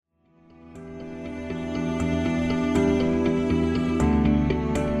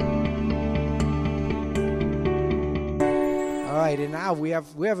night. And now we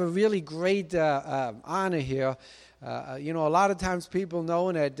have a really great honor here. A lot of times people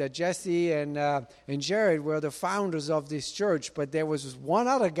know that Jesse and Jared were the founders of this church, but there was one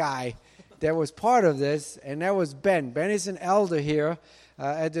other guy that was part of this, and that was Ben. Ben is an elder here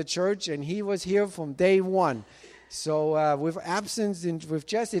at the church, and he was here from day one. So with absence with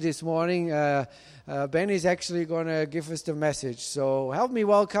Jesse this morning, Ben is actually going to give us the message. So help me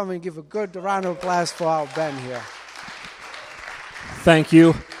welcome and give a good round of applause for our Ben here. Thank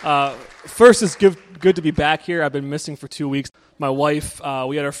you. First, it's good to be back here. I've been missing for 2 weeks. My wife,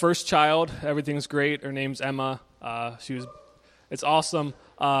 we had our first child. Everything's great. Her name's Emma. It's awesome.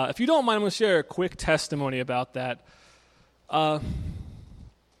 If you don't mind, I'm going to share a quick testimony about that.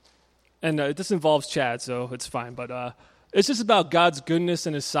 This involves Chad, so it's fine. But it's just about God's goodness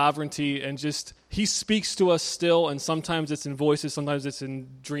and His sovereignty, and just He speaks to us still, and sometimes it's in voices, sometimes it's in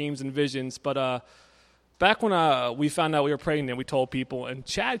dreams and visions. But back when we found out we were pregnant, we told people, and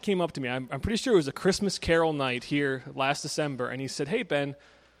Chad came up to me. I'm pretty sure it was a Christmas Carol night here last December, and he said, "Hey, Ben,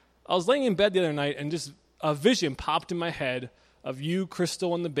 I was laying in bed the other night, and just a vision popped in my head of you,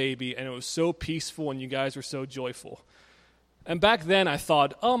 Crystal, and the baby, and it was so peaceful, and you guys were so joyful." And back then I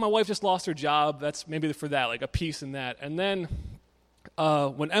thought, oh, my wife just lost her job. That's maybe for that, like a peace in that. And then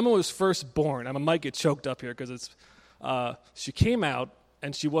when Emma was first born, I might get choked up here because she came out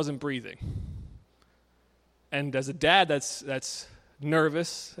and she wasn't breathing. And as a dad, that's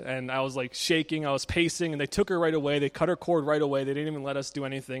nervous, and I was like shaking, I was pacing, and they took her right away. They cut her cord right away. They didn't even let us do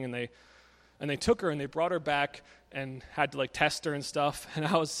anything, and they took her and they brought her back and had to like test her and stuff. And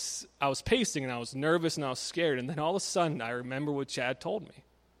I was pacing, and I was nervous, and I was scared. And then all of a sudden, I remember what Chad told me,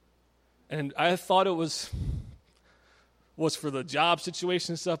 and I thought it was for the job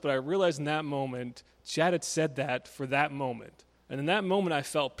situation and stuff. But I realized in that moment, Chad had said that for that moment. And in that moment, I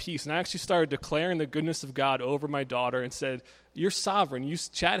felt peace. And I actually started declaring the goodness of God over my daughter and said, "You're sovereign.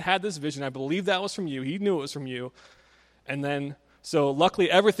 Chad had this vision. I believe that was from you. He knew it was from you." And then, so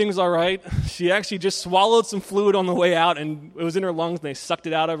luckily, everything's all right. She actually just swallowed some fluid on the way out, and it was in her lungs, and they sucked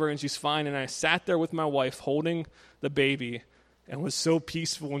it out of her, and she's fine. And I sat there with my wife holding the baby and was so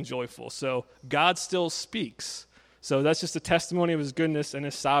peaceful and joyful. So God still speaks. So that's just a testimony of His goodness and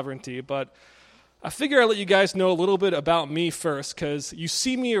His sovereignty. But I figure I'll let you guys know a little bit about me first, because you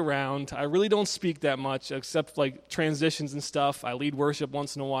see me around. I really don't speak that much, except like transitions and stuff. I lead worship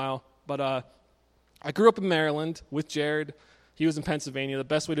once in a while. But I grew up in Maryland with Jared. He was in Pennsylvania. The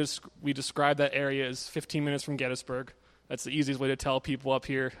best way we describe that area is 15 minutes from Gettysburg. That's the easiest way to tell people up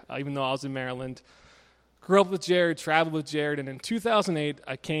here, even though I was in Maryland. Grew up with Jared, traveled with Jared, and in 2008,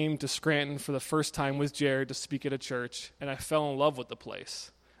 I came to Scranton for the first time with Jared to speak at a church, and I fell in love with the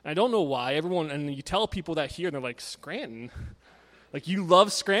place. I don't know why. And you tell people that here, and they're like, "Scranton? Like, you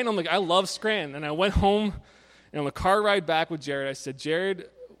love Scranton?" I'm like, "I love Scranton." And I went home, and on the car ride back with Jared, I said, "Jared,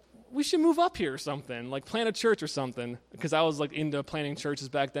 we should move up here or something, like plant a church or something," because I was like into planting churches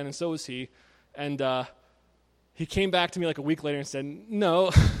back then, and so was he. And he came back to me like a week later and said, "No,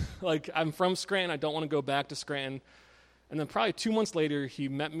 like, I'm from Scranton. I don't want to go back to Scranton." And then probably 2 months later, he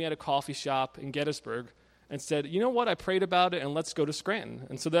met me at a coffee shop in Gettysburg and said, "You know what, I prayed about it, and let's go to Scranton."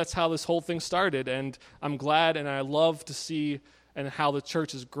 And so that's how this whole thing started, and I'm glad, and I love to see and how the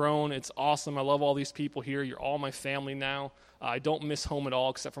church has grown. It's awesome. I love all these people here. You're all my family now. I don't miss home at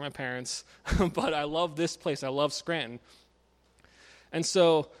all except for my parents, but I love this place. I love Scranton. And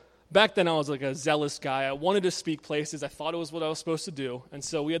so back then I was like a zealous guy. I wanted to speak places. I thought it was what I was supposed to do. And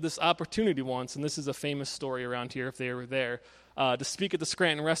so we had this opportunity once, and this is a famous story around here if they were there, to speak at the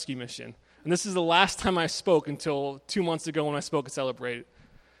Scranton Rescue Mission. And this is the last time I spoke until 2 months ago when I spoke at Celebrate.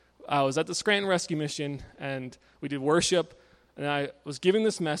 I was at the Scranton Rescue Mission, and we did worship, and I was giving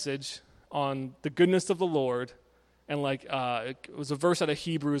this message on the goodness of the Lord. And it was a verse out of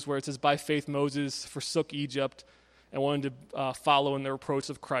Hebrews where it says, "By faith Moses forsook Egypt and wanted to follow in the reproach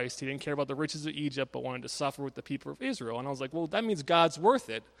of Christ. He didn't care about the riches of Egypt, but wanted to suffer with the people of Israel." And I was like, well, that means God's worth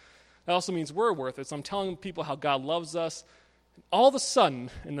it. That also means we're worth it. So I'm telling people how God loves us. All of a sudden,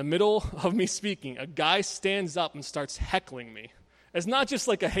 in the middle of me speaking, a guy stands up and starts heckling me. It's not just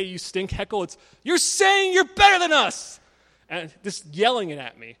like a "hey, you stink" heckle. It's, "You're saying you're better than us!" And just yelling it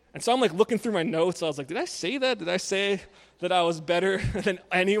at me. And so I'm like looking through my notes. I was like, did I say that? Did I say that I was better than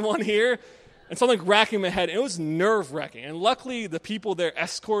anyone here? And so I'm like racking my head. It was nerve-wracking. And luckily, the people there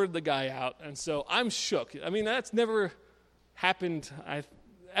escorted the guy out. And so I'm shook. I mean, that's never happened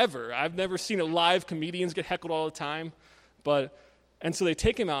ever. I've never seen live comedians get heckled all the time. And so they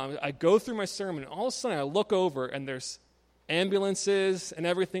take him out. I go through my sermon, and all of a sudden I look over, and there's ambulances and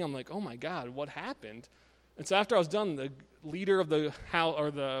everything. I'm like, oh my God, what happened? And so after I was done, the leader of the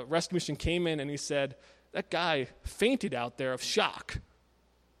rescue mission came in, and he said, that guy fainted out there of shock.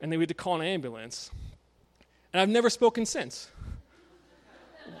 And they had to call an ambulance. And I've never spoken since.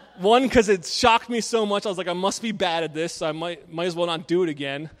 One, because it shocked me so much, I was like, I must be bad at this, so I might as well not do it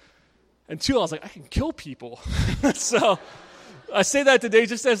again. And two, I was like, I can kill people. So I say that today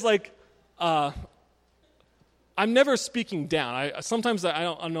just as like, I'm never speaking down. Sometimes I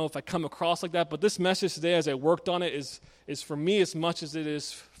don't know if I come across like that, but this message today, as I worked on it, is for me as much as it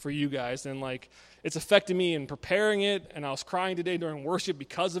is for you guys. And like, it's affected me in preparing it, and I was crying today during worship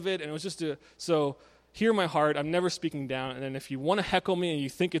because of it, and it was just so hear my heart. I'm never speaking down, and then if you want to heckle me and you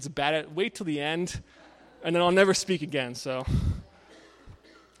think it's bad, wait till the end, and then I'll never speak again. So,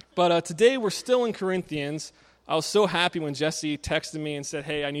 but today we're still in Corinthians. I was so happy when Jesse texted me and said,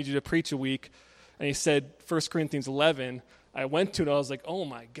 hey, I need you to preach a week, and he said 1 Corinthians 11. I went to it, I was like, oh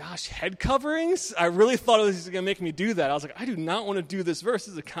my gosh, head coverings? I really thought it was going to make me do that. I was like, I do not want to do this verse.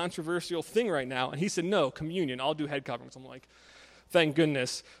 This is a controversial thing right now. And he said, no, communion, I'll do head coverings. I'm like, thank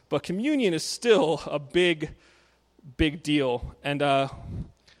goodness. But communion is still a big, big deal. And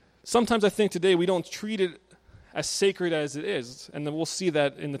sometimes I think today we don't treat it as sacred as it is. And then we'll see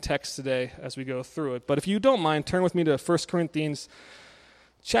that in the text today as we go through it. But if you don't mind, turn with me to 1 Corinthians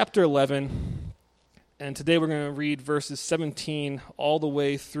chapter 11. And today we're going to read verses 17 all the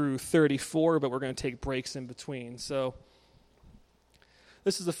way through 34, but we're going to take breaks in between. So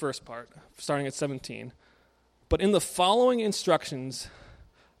this is the first part, starting at 17. But in the following instructions,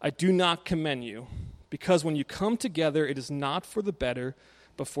 I do not commend you, because when you come together, it is not for the better,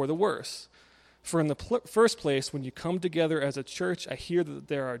 but for the worse. For in the first place, when you come together as a church, I hear that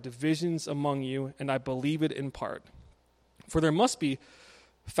there are divisions among you, and I believe it in part. For there must be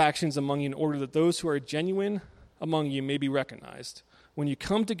factions among you in order that those who are genuine among you may be recognized. When you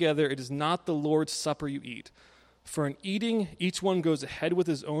come together, it is not the Lord's supper you eat. For in eating, each one goes ahead with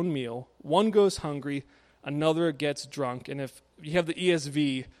his own meal. One goes hungry, another gets drunk. And if you have the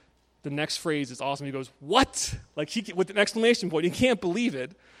ESV, the next phrase is awesome. He goes, what? Like with an exclamation point. He can't believe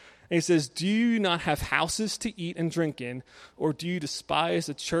it. And he says, do you not have houses to eat and drink in? Or do you despise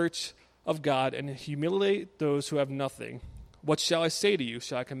the church of God and humiliate those who have nothing? What shall I say to you?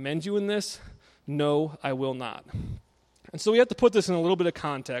 Shall I commend you in this? No, I will not. And so we have to put this in a little bit of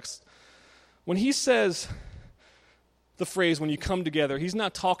context. When he says the phrase, when you come together, he's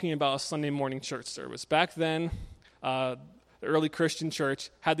not talking about a Sunday morning church service. Back then, the early Christian church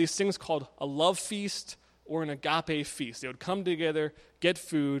had these things called a love feast or an agape feast. They would come together, get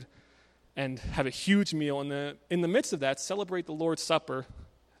food, and have a huge meal. And in the midst of that, celebrate the Lord's Supper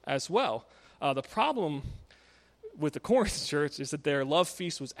as well. The problem with the Corinth church is that their love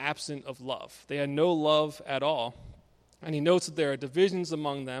feast was absent of love. They had no love at all. And he notes that there are divisions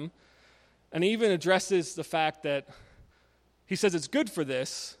among them. And he even addresses the fact that he says it's good for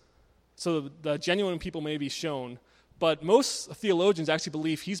this, so the genuine people may be shown. But most theologians actually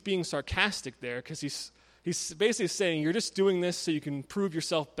believe he's being sarcastic there, because he's basically saying you're just doing this so you can prove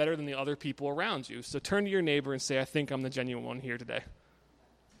yourself better than the other people around you. So turn to your neighbor and say, I think I'm the genuine one here today.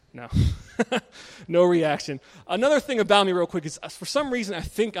 No. No reaction. Another thing about me real quick is for some reason I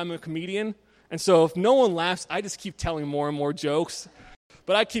think I'm a comedian. And so if no one laughs, I just keep telling more and more jokes.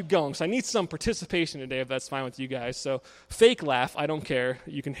 But I keep going. So I need some participation today if that's fine with you guys. So fake laugh, I don't care.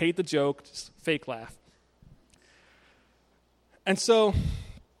 You can hate the joke, just fake laugh. And so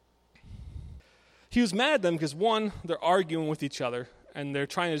he was mad at them because, one, they're arguing with each other. And they're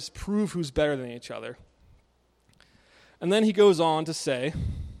trying to just prove who's better than each other. And then he goes on to say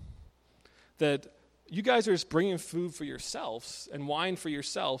that you guys are just bringing food for yourselves and wine for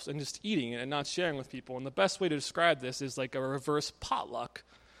yourselves and just eating it and not sharing with people. And the best way to describe this is like a reverse potluck.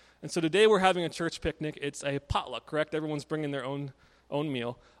 And so today we're having a church picnic. It's a potluck, correct? Everyone's bringing their own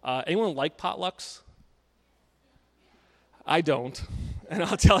meal. Anyone like potlucks? I don't. And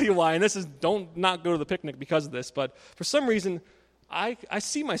I'll tell you why. And this is, don't not go to the picnic because of this. But for some reason, I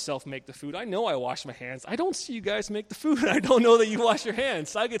see myself make the food. I know I wash my hands. I don't see you guys make the food. I don't know that you wash your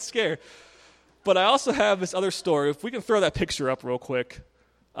hands. So I get scared. But I also have this other story. If we can throw that picture up real quick.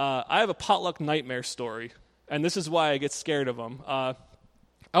 I have a potluck nightmare story. And this is why I get scared of them. I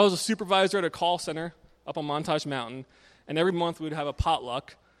was a supervisor at a call center up on Montage Mountain. And every month we would have a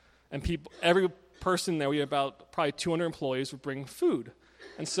potluck. And every person there, we had about probably 200 employees, would bring food.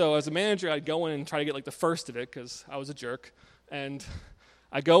 And so as a manager, I'd go in and try to get like the first of it because I was a jerk. And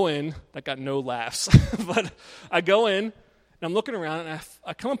I go in, that got no laughs, but I go in, and I'm looking around, and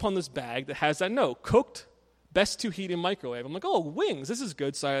I come upon this bag that has that note, cooked, best to heat in microwave. I'm like, oh, wings, this is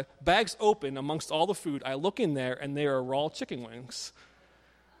good. So bags open amongst all the food. I look in there, and they are raw chicken wings.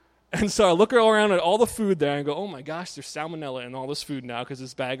 And so I look around at all the food there and go, oh my gosh, there's salmonella in all this food now because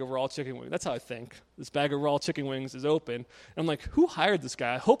this bag of raw chicken wings. That's how I think. This bag of raw chicken wings is open. And I'm like, who hired this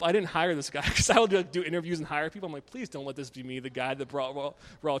guy? I hope I didn't hire this guy because I would do interviews and hire people. I'm like, please don't let this be me, the guy that brought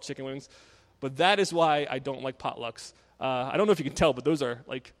raw chicken wings. But that is why I don't like potlucks. I don't know if you can tell, but those are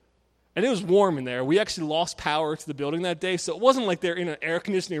like, and it was warm in there. We actually lost power to the building that day, so it wasn't like they're in an air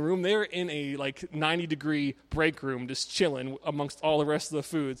conditioning room. They were in a 90-degree break room just chilling amongst all the rest of the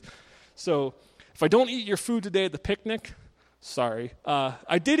foods. So if I don't eat your food today at the picnic, sorry.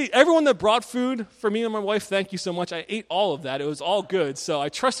 I did eat. Everyone that brought food for me and my wife, thank you so much. I ate all of that. It was all good, so I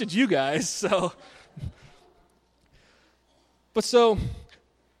trusted you guys. So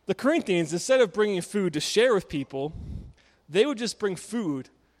the Corinthians, instead of bringing food to share with people, they would just bring food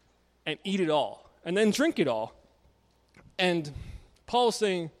and eat it all, and then drink it all. And Paul is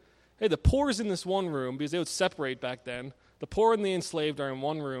saying, hey, the poor is in this one room, because they would separate back then. The poor and the enslaved are in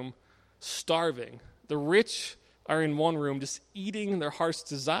one room, starving. The rich are in one room, just eating their heart's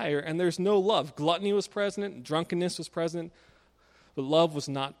desire, and there's no love. Gluttony was present, drunkenness was present, but love was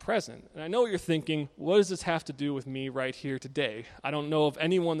not present. And I know what you're thinking, what does this have to do with me right here today? I don't know of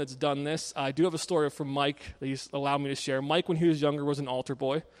anyone that's done this. I do have a story from Mike that he's allowed me to share. Mike, when he was younger, was an altar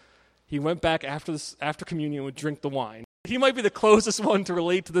boy. He went back after communion and would drink the wine. He might be the closest one to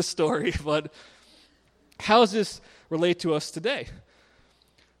relate to this story, but how does this relate to us today?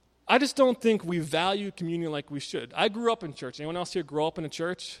 I just don't think we value communion like we should. I grew up in church. Anyone else here grow up in a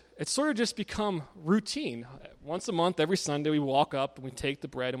church? It's sort of just become routine. Once a month, every Sunday, we walk up and we take the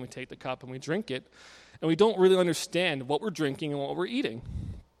bread and we take the cup and we drink it, and we don't really understand what we're drinking and what we're eating.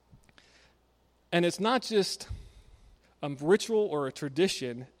 And it's not just a ritual or a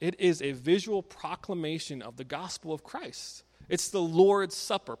tradition, it is a visual proclamation of the gospel of Christ. It's the Lord's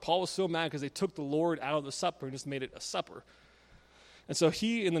Supper. Paul was so mad because they took the Lord out of the supper and just made it a supper. And so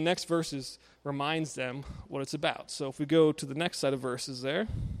he, in the next verses, reminds them what it's about. So if we go to the next set of verses there.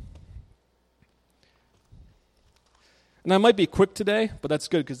 And I might be quick today, but that's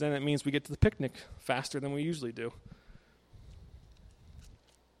good because then it means we get to the picnic faster than we usually do.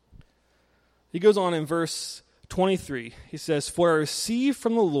 He goes on in verse 23, he says, "For I received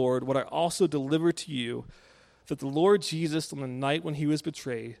from the Lord what I also delivered to you, that the Lord Jesus, on the night when he was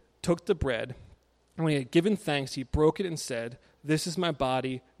betrayed, took the bread, and when he had given thanks, he broke it and said, 'This is my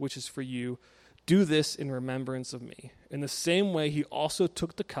body, which is for you. Do this in remembrance of me.' In the same way, he also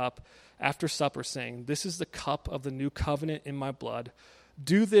took the cup after supper, saying, 'This is the cup of the new covenant in my blood.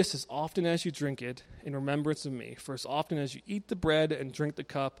 Do this as often as you drink it in remembrance of me. For as often as you eat the bread and drink the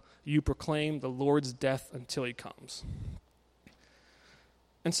cup, you proclaim the Lord's death until he comes.'"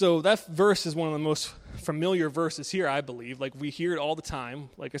 And so that verse is one of the most familiar verses here, I believe. Like, we hear it all the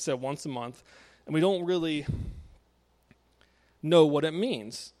time, like I said, once a month, and we don't really know what it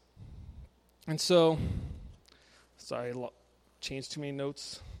means. And so, sorry, I changed too many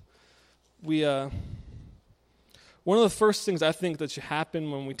notes. One of the first things I think that should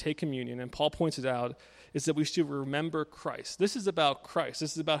happen when we take communion, and Paul points it out, is that we should remember Christ. This is about Christ.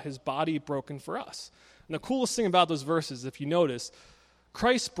 This is about his body broken for us. And the coolest thing about those verses, if you notice,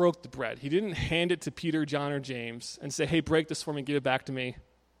 Christ broke the bread. He didn't hand it to Peter, John, or James and say, "Hey, break this for me, give it back to me,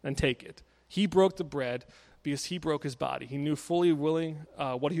 and take it." He broke the bread because he broke his body. He knew fully willing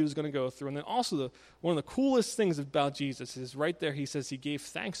what he was going to go through. And then also, one of the coolest things about Jesus is right there he says he gave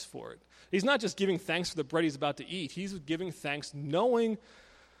thanks for it. He's not just giving thanks for the bread he's about to eat. He's giving thanks knowing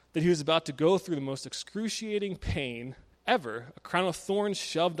that he was about to go through the most excruciating pain ever. A crown of thorns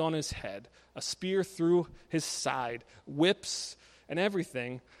shoved on his head, a spear through his side, whips and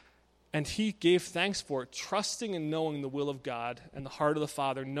everything. And he gave thanks for it, trusting and knowing the will of God and the heart of the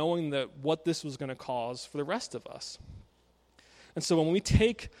Father, knowing that what this was going to cause for the rest of us. And so when we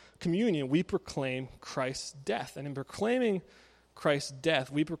take communion, we proclaim Christ's death. And in proclaiming Christ's death,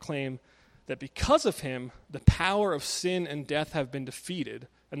 we proclaim that because of him, the power of sin and death have been defeated,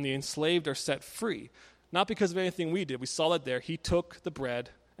 and the enslaved are set free. Not because of anything we did. We saw that there. He took the bread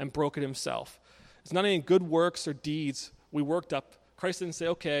and broke it himself. It's not any good works or deeds we worked up. Christ didn't say,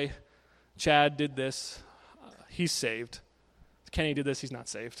 "Okay, Chad did this, he's saved. Kenny did this, he's not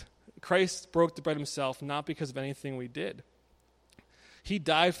saved." Christ broke the bread himself, not because of anything we did. He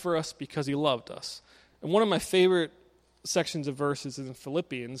died for us because he loved us. And one of my favorite sections of verses is in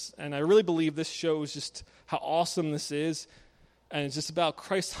Philippians, and I really believe this shows just how awesome this is, and it's just about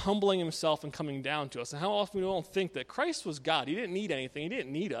Christ humbling himself and coming down to us. And how often we don't think that Christ was God. He didn't need anything. He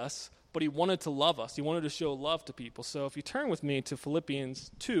didn't need us, but he wanted to love us. He wanted to show love to people. So if you turn with me to Philippians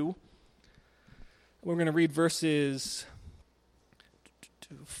 2, we're going to read verses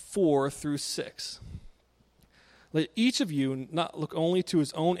 4 through 6. Let each of you not look only to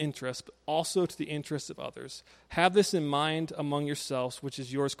his own interest, but also to the interests of others. Have this in mind among yourselves, which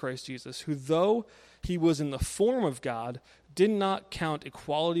is yours, Christ Jesus, who though he was in the form of God, did not count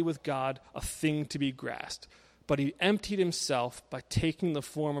equality with God a thing to be grasped, but he emptied himself by taking the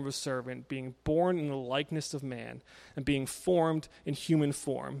form of a servant, being born in the likeness of man, and being formed in human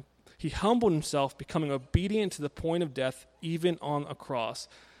form. He humbled himself, becoming obedient to the point of death, even on a cross.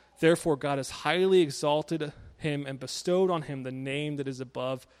 Therefore God has highly exalted him and bestowed on him the name that is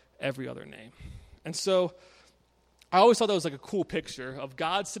above every other name. And so I always thought that was like a cool picture of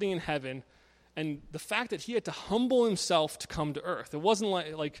God sitting in heaven and the fact that he had to humble himself to come to earth. It wasn't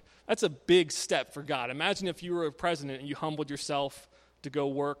like that's a big step for God. Imagine if you were a president and you humbled yourself to go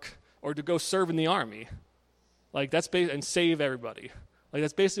work or to go serve in the army. Like that's and save everybody. Like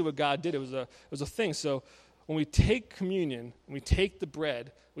that's basically what God did. It was a thing. So when we take communion, and we take the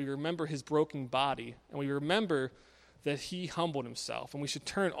bread, we remember his broken body, and we remember that he humbled himself, and we should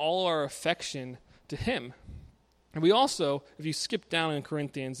turn all our affection to him. And we also, if you skip down in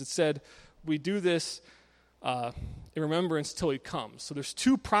Corinthians, it said we do this in remembrance till he comes. So there's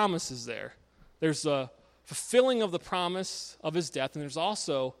two promises there. There's a fulfilling of the promise of his death, and there's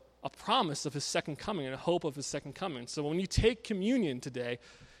also a promise of his second coming and a hope of his second coming. So when you take communion today,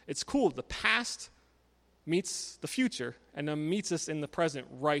 it's cool. The past meets the future and then meets us in the present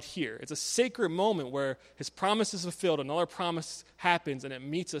right here. It's a sacred moment where his promise is fulfilled, another promise happens, and it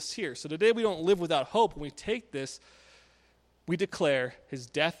meets us here. So today we don't live without hope. When we take this, we declare his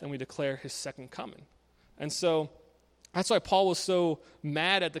death and we declare his second coming. And so that's why Paul was so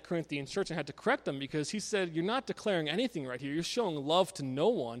mad at the Corinthian church and had to correct them, because he said, you're not declaring anything right here. You're showing love to no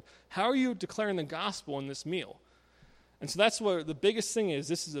one. How are you declaring the gospel in this meal? And so that's what the biggest thing is.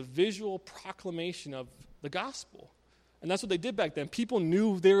 This is a visual proclamation of the gospel. And that's what they did back then. People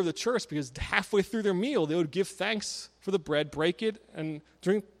knew they were the church because halfway through their meal, they would give thanks for the bread, break it, and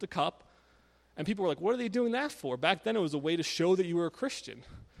drink the cup. And people were like, what are they doing that for? Back then, it was a way to show that you were a Christian.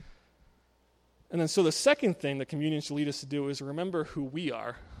 And then so the second thing that communion should lead us to do is remember who we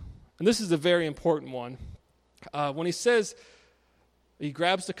are. And this is a very important one. When he says, he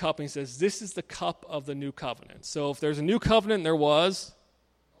grabs the cup and he says, this is the cup of the new covenant. So if there's a new covenant, there was,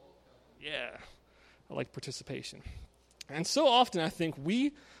 I like participation. And so often I think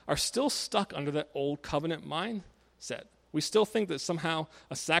we are still stuck under that old covenant mindset. We still think that somehow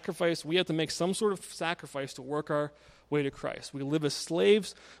a sacrifice, we have to make some sort of sacrifice to work our way to Christ. We live as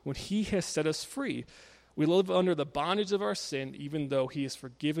slaves when he has set us free. We live under the bondage of our sin, even though he has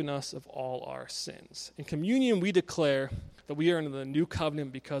forgiven us of all our sins. In communion, we declare that we are under the new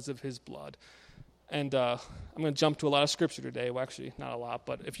covenant because of his blood. And I'm going to jump to a lot of scripture today. Well, actually, not a lot.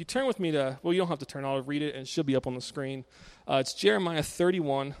 But if you turn with me to, well, you don't have to turn. I'll read it, and it should be up on the screen. It's Jeremiah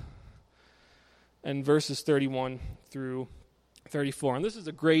 31 and verses 31 through 34. And this is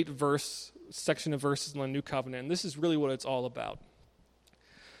a great section of verses in the New Covenant. And this is really what it's all about.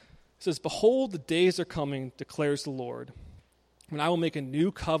 It says, behold, the days are coming, declares the Lord, when I will make a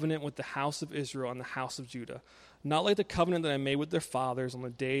new covenant with the house of Israel and the house of Judah, not like the covenant that I made with their fathers on the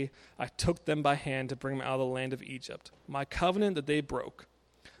day I took them by hand to bring them out of the land of Egypt, my covenant that they broke,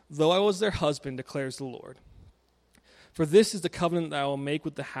 though I was their husband, declares the Lord. For this is the covenant that I will make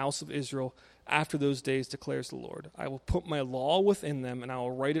with the house of Israel after those days, declares the Lord. I will put my law within them, and I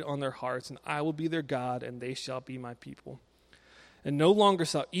will write it on their hearts, and I will be their God, and they shall be my people. And no longer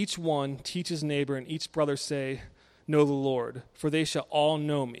shall each one teach his neighbor, and each brother say, know the Lord, for they shall all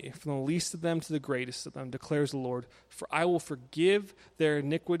know me, from the least of them to the greatest of them, declares the Lord. For I will forgive their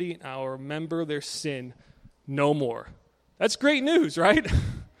iniquity, and I will remember their sin no more. That's great news, right?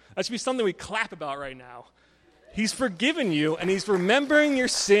 That should be something we clap about right now. He's forgiven you, and he's remembering your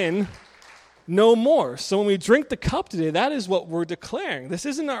sin no more. So when we drink the cup today, that is what we're declaring. This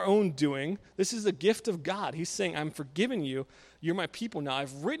isn't our own doing. This is a gift of God. He's saying, I'm forgiving you. You're my people now.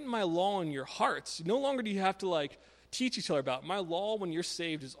 I've written my law in your hearts. No longer do you have to teach each other about it. My law when you're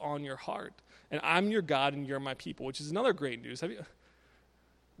saved is on your heart. And I'm your God and you're my people, which is another great news.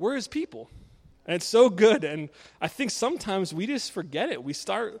 We're his people. And it's so good. And I think sometimes we just forget it. We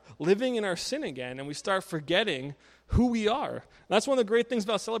start living in our sin again, and we start forgetting who we are. And that's one of the great things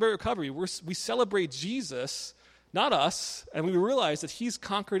about Celebrate Recovery. We celebrate Jesus, not us, and we realize that he's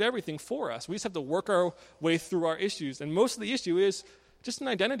conquered everything for us. We just have to work our way through our issues. And most of the issue is just an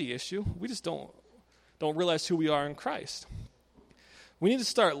identity issue. We just don't realize who we are in Christ. We need to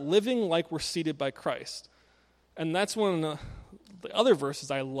start living like we're seated by Christ. And that's one of the other verses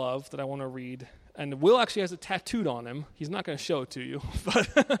I love that I want to read. And Will actually has it tattooed on him. He's not going to show it to you,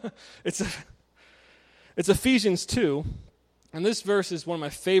 but it's Ephesians 2. And this verse is one of my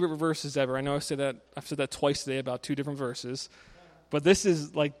favorite verses ever. I know I've said that twice today about 2 different verses. But this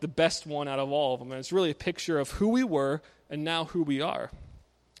is like the best one out of all of them. And it's really a picture of who we were and now who we are.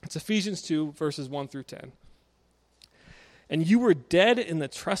 It's Ephesians 2, verses 1 through 10. And you were dead in the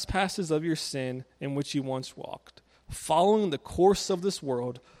trespasses of your sin in which you once walked, following the course of this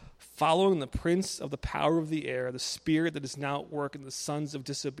world, following the prince of the power of the air, the spirit that is now at work in the sons of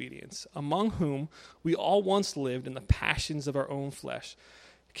disobedience, among whom we all once lived in the passions of our own flesh,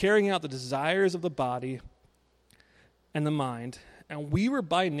 carrying out the desires of the body and the mind, and we were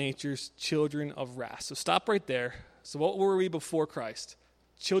by nature children of wrath. So stop right there. So what were we before Christ?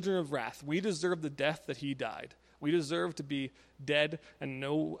 Children of wrath. We deserve the death that he died. We deserve to be dead and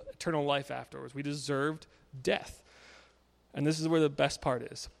no eternal life afterwards. We deserved death. And this is where the best part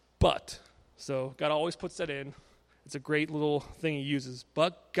is. But, so God always puts that in. It's a great little thing he uses.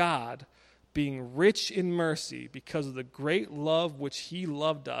 But God, being rich in mercy, because of the great love which he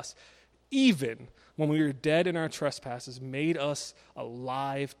loved us, even when we were dead in our trespasses, made us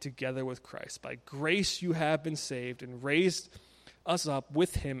alive together with Christ. By grace you have been saved, and raised us up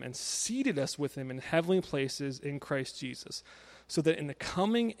with him and seated us with him in heavenly places in Christ Jesus, so that in the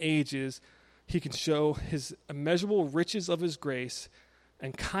coming ages he can show his immeasurable riches of his grace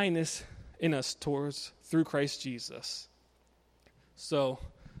and kindness in us through Christ Jesus. So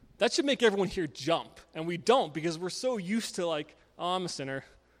that should make everyone here jump, and we don't, because we're so used to like, oh, I'm a sinner.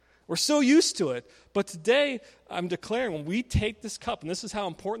 We're so used to it. But today, I'm declaring, when we take this cup, and this is how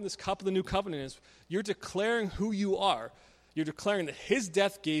important this cup of the new covenant is, you're declaring who you are. You're declaring that his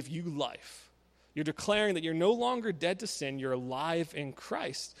death gave you life. You're declaring that you're no longer dead to sin. You're alive in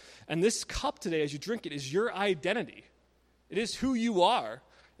Christ. And this cup today, as you drink it, is your identity. It is who you are.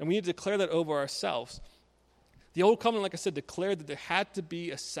 And we need to declare that over ourselves. The old covenant, like I said, declared that there had to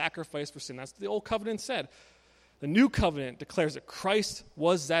be a sacrifice for sin. That's what the old covenant said. The new covenant declares that Christ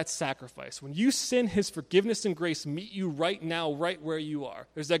was that sacrifice. When you sin, his forgiveness and grace meet you right now, right where you are.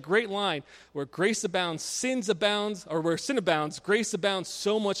 There's that great line where grace abounds, sins abounds, or where sin abounds, grace abounds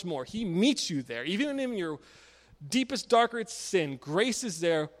so much more. He meets you there. Even in your deepest, darkest sin, grace is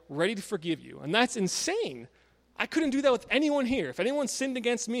there ready to forgive you. And that's insane. I couldn't do that with anyone here. If anyone sinned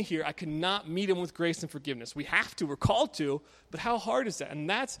against me here, I could not meet him with grace and forgiveness. We have to, we're called to, but how hard is that? And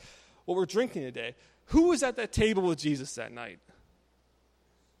that's what we're drinking today. Who was at that table with Jesus that night?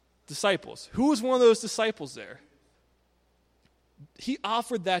 Disciples. Who was one of those disciples there? He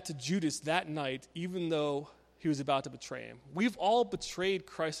offered that to Judas that night, even though he was about to betray him. We've all betrayed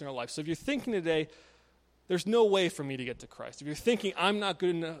Christ in our life. So if you're thinking today, there's no way for me to get to Christ. If you're thinking, I'm not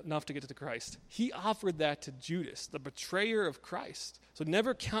good enough to get to Christ, he offered that to Judas, the betrayer of Christ. So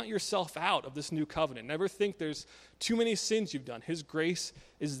never count yourself out of this new covenant. Never think there's too many sins you've done. His grace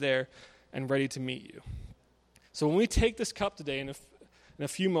is there and ready to meet you. So when we take this cup today, in a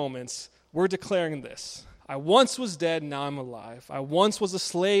few moments, we're declaring this. I once was dead, now I'm alive. I once was a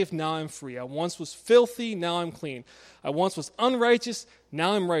slave, now I'm free. I once was filthy, now I'm clean. I once was unrighteous,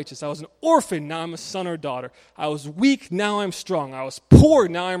 now I'm righteous. I was an orphan, now I'm a son or daughter. I was weak, now I'm strong. I was poor,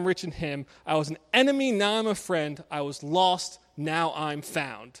 now I'm rich in him. I was an enemy, now I'm a friend. I was lost, now I'm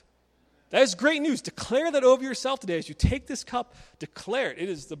found. That is great news. Declare that over yourself today. As you take this cup, declare it. It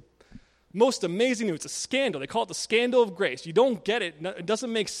is the most amazing news. It's a scandal. They call it the scandal of grace. You don't get it. It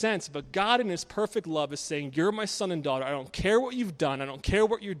doesn't make sense. But God in his perfect love is saying, you're my son and daughter. I don't care what you've done. I don't care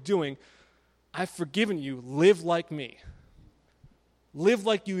what you're doing. I've forgiven you. Live like me. Live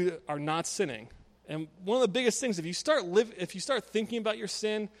like you are not sinning. And one of the biggest things, if you start thinking about your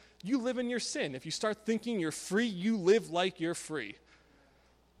sin, you live in your sin. If you start thinking you're free, you live like you're free.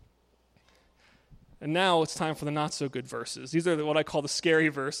 And now it's time for the not-so-good verses. These are what I call the scary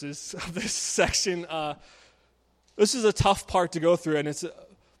verses of this section. This is a tough part to go through, and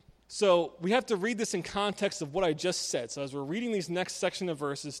so we have to read this in context of what I just said. So as we're reading these next section of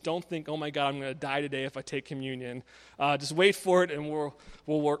verses, don't think, oh my God, I'm going to die today if I take communion. Just wait for it, and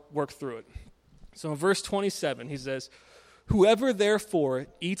we'll work through it. So in verse 27, he says, whoever therefore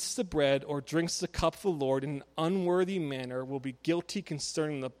eats the bread or drinks the cup of the Lord in an unworthy manner will be guilty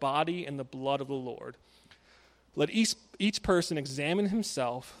concerning the body and the blood of the Lord. Let each person examine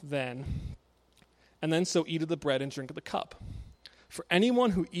himself then, and then so eat of the bread and drink of the cup. For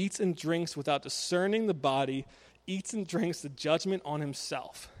anyone who eats and drinks without discerning the body eats and drinks the judgment on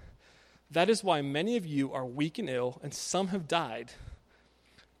himself. That is why many of you are weak and ill, and some have died.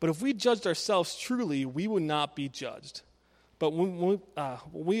 But if we judged ourselves truly, we would not be judged. But when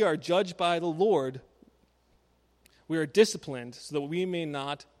we are judged by the Lord, we are disciplined so that we may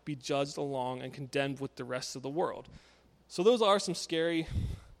not be judged along and condemned with the rest of the world. So those are some scary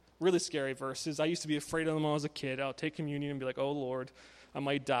really scary verses. I used to be afraid of them when I was a kid. I would take communion and be like, oh, Lord, I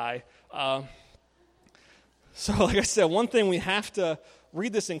might die. So like I said, one thing we have to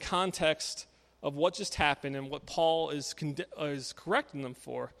read this in context of what just happened and what Paul is correcting them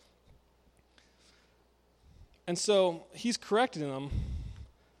for. And so he's correcting them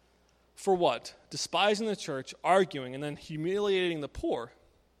for what? Despising the church, arguing, and then humiliating the poor.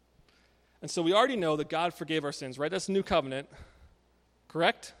 And so we already know that God forgave our sins, right? That's the new covenant,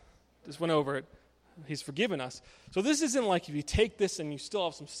 correct? Just went over it. He's forgiven us. So this isn't like if you take this and you still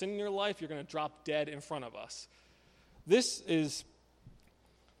have some sin in your life, you're going to drop dead in front of us. This is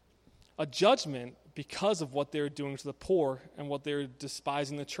a judgment because of what they're doing to the poor and what they're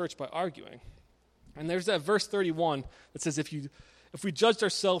despising the church by arguing. And there's that verse 31 that says, if we judged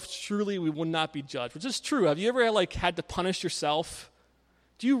ourselves, truly we would not be judged, which is true. Have you ever had to punish yourself?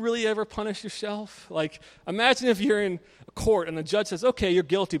 Do you really ever punish yourself? Like, imagine if you're in a court and the judge says, okay, you're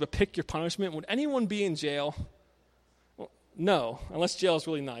guilty, but pick your punishment. Would anyone be in jail? Well, no, unless jail is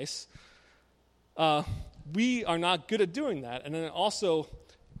really nice. We are not good at doing that. And then also,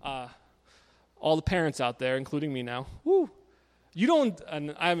 all the parents out there, including me now, you don't,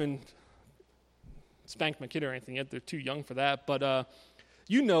 and I haven't spanked my kid or anything yet. They're too young for that. But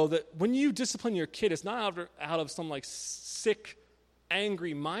you know that when you discipline your kid, it's not out of some like sick,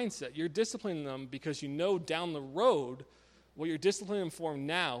 angry mindset. You're disciplining them because you know down the road what you're disciplining them for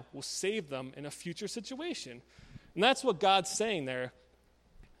now will save them in a future situation. And that's what God's saying there.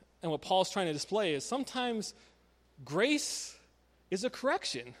 And what Paul's trying to display is sometimes grace is a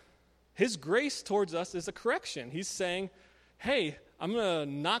correction. His grace towards us is a correction. He's saying, hey, I'm going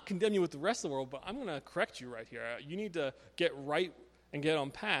to not condemn you with the rest of the world, but I'm going to correct you right here. You need to get right and get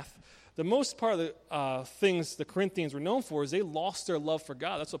on path. The most part of the things the Corinthians were known for is they lost their love for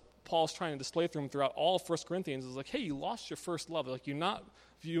God. That's what Paul's trying to display through them throughout all of 1 Corinthians. Is like, hey, you lost your first love. Like, you're not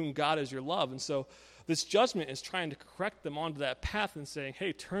viewing God as your love. And so this judgment is trying to correct them onto that path and saying,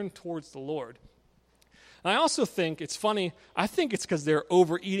 hey, turn towards the Lord. And I also think it's funny. I think it's because they're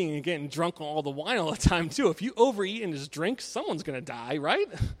overeating and getting drunk on all the wine all the time, too. If you overeat and just drink, someone's going to die, right?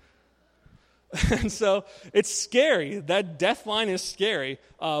 And so it's scary. That death line is scary,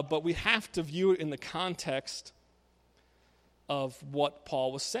 but we have to view it in the context of what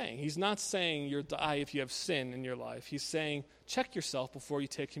Paul was saying. He's not saying you'll die if you have sin in your life. He's saying check yourself before you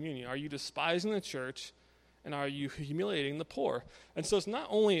take communion. Are you despising the church, and are you humiliating the poor? And so it's not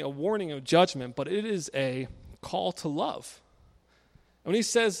only a warning of judgment, but it is a call to love. And when he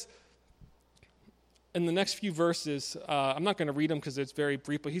says in the next few verses, I'm not going to read them because it's very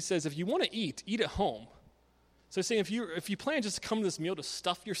brief, but he says, if you want to eat at home. So he's saying if you plan just to come to this meal to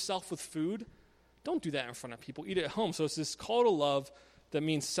stuff yourself with food, don't do that in front of people. Eat at home. So it's this call to love that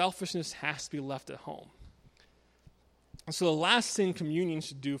means selfishness has to be left at home. And so the last thing communion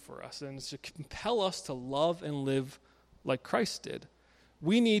should do for us, and it's to compel us to love and live like Christ did.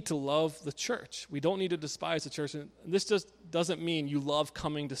 We need to love the church. We don't need to despise the church. And this just doesn't mean you love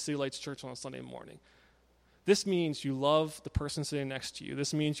coming to City Lights Church on a Sunday morning. This means you love the person sitting next to you.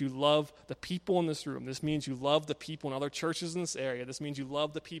 This means you love the people in this room. This means you love the people in other churches in this area. This means you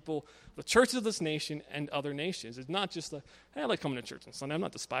love the people, the churches of this nation and other nations. It's not just hey, I like coming to church on Sunday. I'm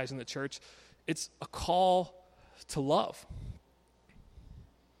not despising the church. It's a call to love.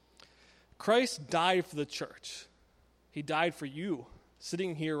 Christ died for the church. He died for you,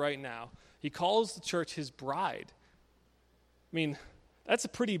 sitting here right now. He calls the church his bride. I mean, that's a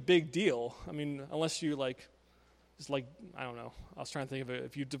pretty big deal. I mean, unless you I don't know. I was trying to think of it.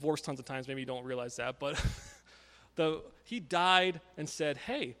 If you divorced tons of times, maybe you don't realize that. But he died and said,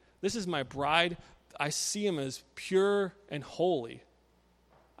 hey, this is my bride. I see him as pure and holy.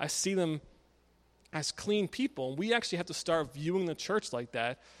 I see them as clean people. And we actually have to start viewing the church like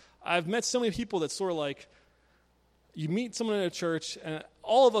that. I've met so many people that sort of like, you meet someone in a church, and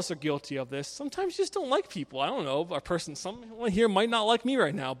all of us are guilty of this. Sometimes you just don't like people. I don't know. Someone here might not like me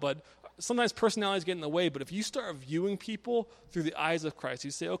right now, but sometimes personalities get in the way. But if you start viewing people through the eyes of Christ,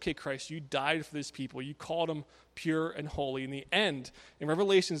 you say, okay, Christ, you died for these people. You called them pure and holy. In the end, in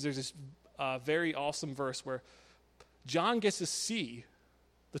Revelations, there's this very awesome verse where John gets to see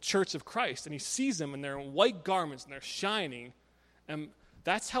the church of Christ, and he sees them, and they're in white garments, and they're shining, and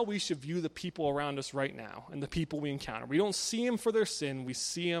that's how we should view the people around us right now and the people we encounter. We don't see them for their sin. We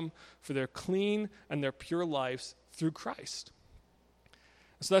see them for their clean and their pure lives through Christ.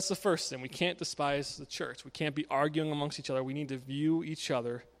 And so that's the first thing. We can't despise the church. We can't be arguing amongst each other. We need to view each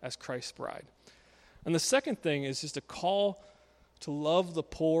other as Christ's bride. And the second thing is just a call to love the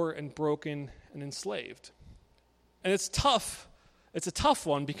poor and broken and enslaved. And it's tough. It's a tough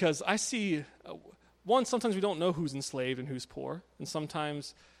one because I see... sometimes we don't know who's enslaved and who's poor, and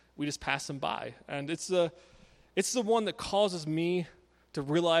sometimes we just pass them by. And it's the one that causes me to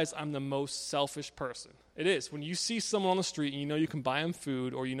realize I'm the most selfish person. It is. When you see someone on the street and you know you can buy them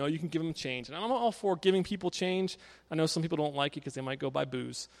food or you know you can give them change, and I'm all for giving people change. I know some people don't like it because they might go buy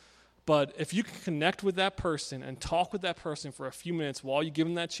booze. But if you can connect with that person and talk with that person for a few minutes while you give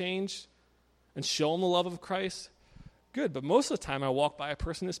them that change and show them the love of Christ, good. But most of the time I walk by a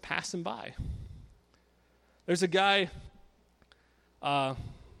person that's passing by. There's a guy, the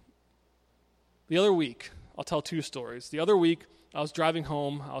other week, I'll tell two stories. The other week, I was driving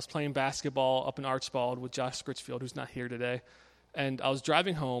home. I was playing basketball up in Archbald with Josh Scritchfield, who's not here today. And I was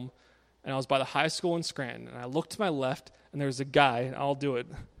driving home, and I was by the high school in Scranton. And I looked to my left, and there was a guy, and I'll do it,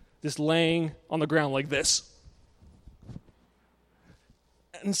 just laying on the ground like this.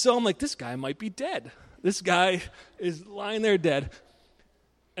 And so I'm like, this guy might be dead. This guy is lying there dead.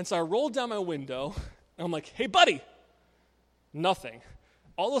 And so I rolled down my window, and I'm like, hey, buddy. Nothing.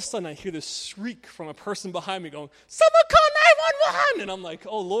 All of a sudden, I hear this shriek from a person behind me going, someone call 911! And I'm like,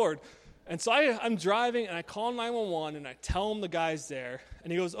 oh, Lord. And so I'm driving, and I call 911, and I tell him the guy's there.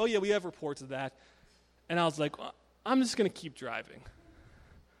 And he goes, oh, yeah, we have reports of that. And I was like, well, I'm just going to keep driving.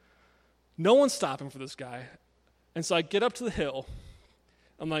 No one's stopping for this guy. And so I get up to the hill.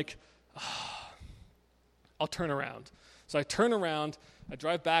 I'm like, I'll turn around. So I turn around, I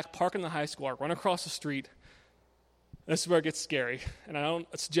drive back, park in the high school, I run across the street. This is where it gets scary. And I don't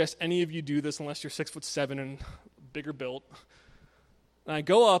suggest any of you do this unless you're 6'7" and bigger built. And I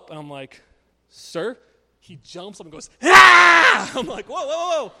go up, and I'm like, sir? He jumps up and goes, ah! I'm like, whoa, whoa,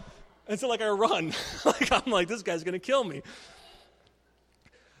 whoa. And so, I run. I'm like, this guy's going to kill me.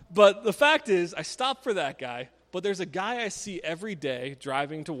 But the fact is, I stopped for that guy, but there's a guy I see every day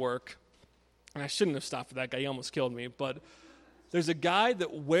driving to work, and I shouldn't have stopped for that guy. He almost killed me. But there's a guy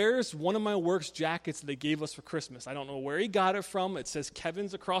that wears one of my work's jackets that they gave us for Christmas. I don't know where he got it from. It says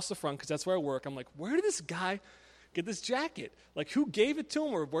Kevin's across the front because that's where I work. I'm like, where did this guy get this jacket? Who gave it to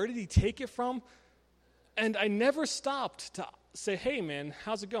him, or where did he take it from? And I never stopped to say, hey, man,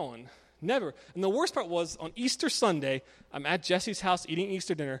 how's it going? Never. And the worst part was, on Easter Sunday, I'm at Jesse's house eating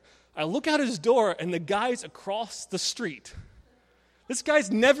Easter dinner. I look out his door, and the guy's across the street. This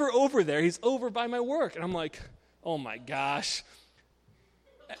guy's never over there. He's over by my work. And I'm like, oh, my gosh.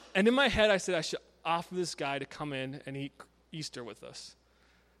 And in my head, I said I should offer this guy to come in and eat Easter with us.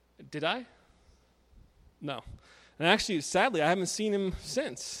 Did I? No. And actually, sadly, I haven't seen him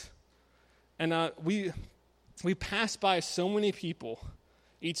since. And we pass by so many people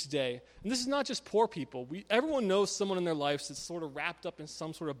each day. And this is not just poor people. Everyone knows someone in their lives that's sort of wrapped up in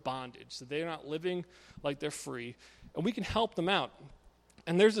some sort of bondage, that they're not living like they're free. And we can help them out.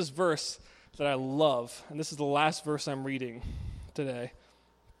 And there's this verse that I love, and this is the last verse I'm reading today.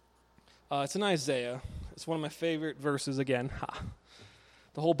 It's in Isaiah. It's one of my favorite verses again.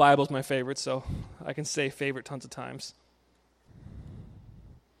 The whole Bible is my favorite, so I can say favorite tons of times.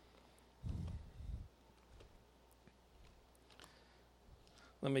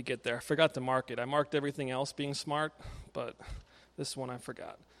 Let me get there. I forgot to mark it. I marked everything else being smart, but this one I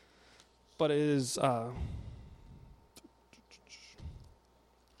forgot. But it is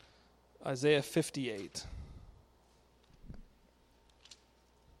Isaiah 58.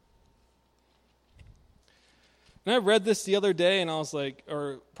 And I read this the other day, and I was like,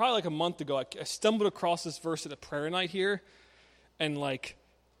 or probably a month ago, I stumbled across this verse at a prayer night here, and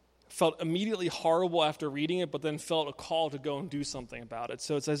felt immediately horrible after reading it, but then felt a call to go and do something about it.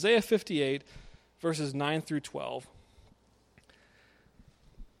 So it's Isaiah 58, verses 9 through 12.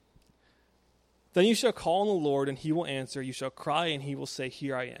 Then you shall call on the Lord, and he will answer. You shall cry, and he will say,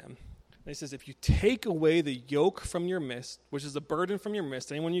 here I am. And he says, if you take away the yoke from your midst, which is a burden from your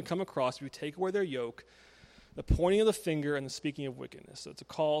midst, anyone you come across, if you take away their yoke, the pointing of the finger and the speaking of wickedness. So it's a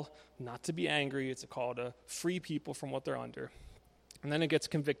call not to be angry. It's a call to free people from what they're under. And then it gets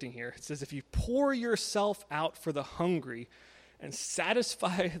convicting here. It says, if you pour yourself out for the hungry and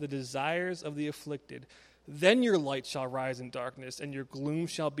satisfy the desires of the afflicted, then your light shall rise in darkness, and your gloom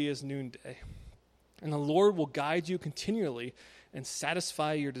shall be as noonday. And the Lord will guide you continually and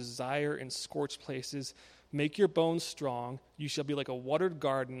satisfy your desire in scorched places. Make your bones strong. You shall be like a watered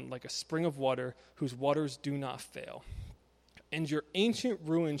garden, like a spring of water, whose waters do not fail. And your ancient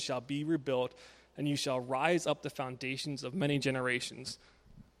ruins shall be rebuilt, and you shall rise up the foundations of many generations.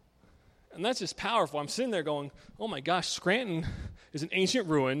 And that's just powerful. I'm sitting there going, oh my gosh, Scranton is an ancient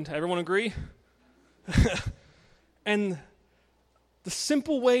ruin. Everyone agree? And the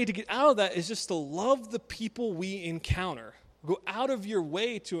simple way to get out of that is just to love the people we encounter. Go out of your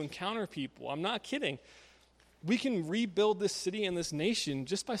way to encounter people. I'm not kidding. We can rebuild this city and this nation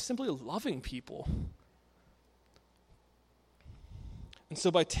just by simply loving people. And so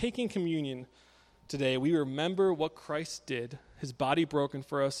by taking communion today, we remember what Christ did, his body broken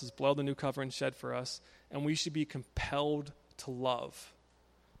for us, his blood, the new covenant shed for us, and we should be compelled to love.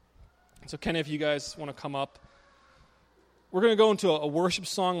 So Ken, if you guys want to come up, we're going to go into a worship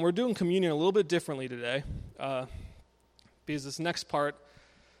song. We're doing communion a little bit differently today because this next part,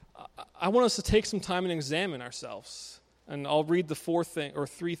 I want us to take some time and examine ourselves. And I'll read the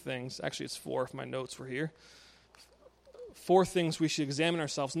three things. Actually, it's four if my notes were here. 4 things we should examine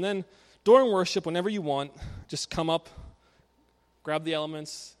ourselves. And then during worship, whenever you want, just come up, grab the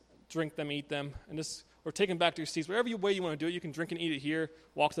elements, drink them, eat them, and or take them back to your seats. Whatever way you want to do it, you can drink and eat it here,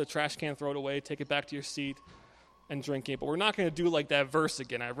 walk to the trash can, throw it away, take it back to your seat, and drink it. But we're not going to do like that verse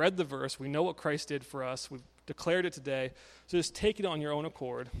again. I read the verse. We know what Christ did for us. We've declared it today. So just take it on your own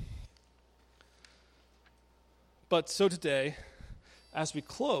accord. But so today, as we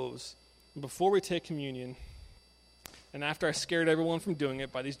close, before we take communion, and after I scared everyone from doing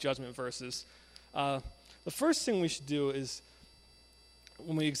it by these judgment verses, the first thing we should do is,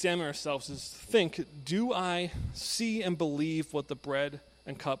 when we examine ourselves, is think, do I see and believe what the bread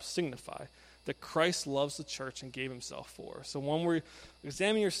and cup signify? That Christ loves the church and gave himself for. So when we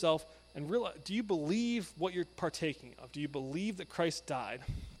examine yourself and realize, do you believe what you're partaking of? Do you believe that Christ died?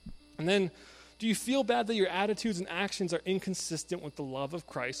 And then, do you feel bad that your attitudes and actions are inconsistent with the love of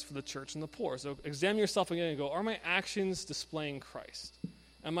Christ for the church and the poor? So examine yourself again and go, are my actions displaying Christ?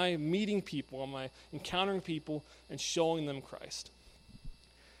 Am I meeting people? Am I encountering people and showing them Christ?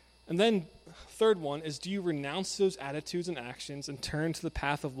 And then, third one is, do you renounce those attitudes and actions and turn to the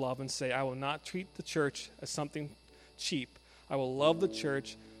path of love and say, I will not treat the church as something cheap. I will love the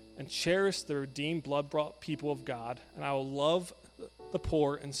church and cherish the redeemed, blood-bought people of God, and I will love the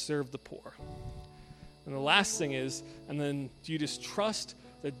poor and serve the poor. And the last thing is, and then do you just trust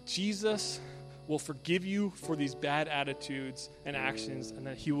that Jesus will forgive you for these bad attitudes and actions, and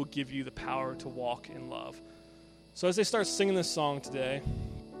that he will give you the power to walk in love? So as they start singing this song today,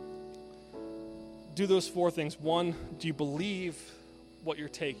 do those 4 things. 1, do you believe what you're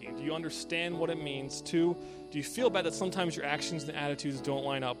taking? Do you understand what it means? 2, do you feel bad that sometimes your actions and attitudes don't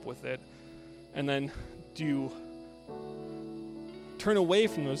line up with it? And then do you turn away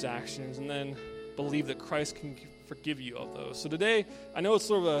from those actions and then believe that Christ can forgive you of those? So today, I know it's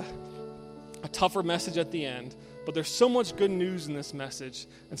sort of a tougher message at the end, but there's so much good news in this message.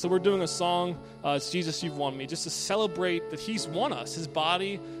 And so we're doing a song, it's Jesus, You've Won Me, just to celebrate that he's won us. His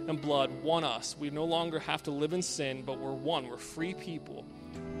body and blood won us. We no longer have to live in sin, but we're one. We're free people.